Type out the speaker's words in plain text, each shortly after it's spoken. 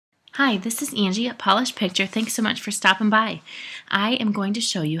Hi, this is Angie at Polished Picture. Thanks so much for stopping by. I am going to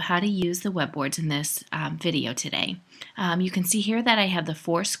show you how to use the webboards in this video today. You can see here that I have the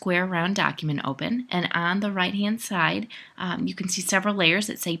 4 square round document open, and on the right hand side you can see several layers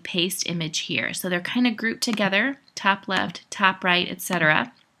that say paste image here. So they're kind of grouped together, top left, top right,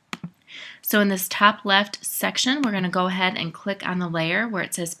 etc. So in this top left section, we're going to go ahead and click on the layer where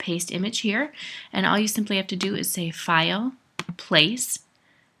it says paste image here, and all you simply have to do is say File, Place,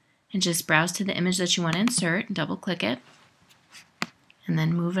 and just browse to the image that you want to insert and double click it, and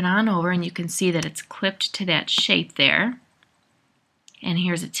then move it on over, and you can see that it's clipped to that shape there. And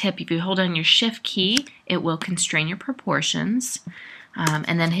here's a tip: if you hold on your shift key, it will constrain your proportions,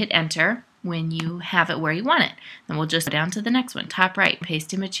 and then hit enter when you have it where you want it. Then we'll just go down to the next one, top right,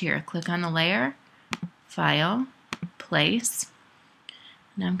 paste image here. Click on the layer, File, Place.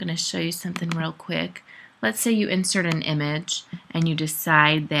 Now I'm going to show you something real quick. Let's say you insert an image and you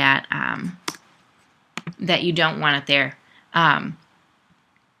decide that that you don't want it there.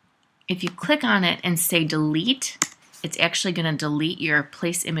 If you click on it and say delete, it's actually going to delete your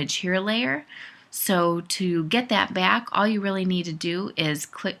place image here layer. So to get that back, all you really need to do is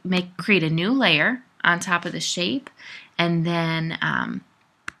create a new layer on top of the shape, and then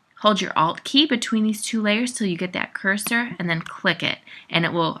hold your Alt key between these two layers till you get that cursor, and then click it, and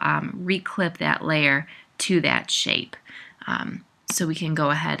it will reclip that layer to that shape. So we can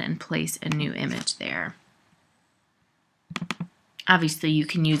go ahead and place a new image there. Obviously you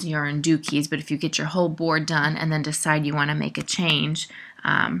can use your undo keys, but if you get your whole board done and then decide you want to make a change,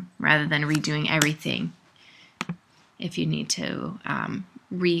 rather than redoing everything, if you need to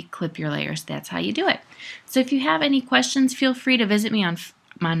reclip your layers, that's how you do it. So if you have any questions, feel free to visit me on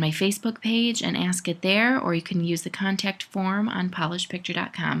my Facebook page and ask it there, or you can use the contact form on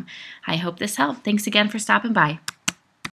polishedpicture.com. I hope this helped. Thanks again for stopping by.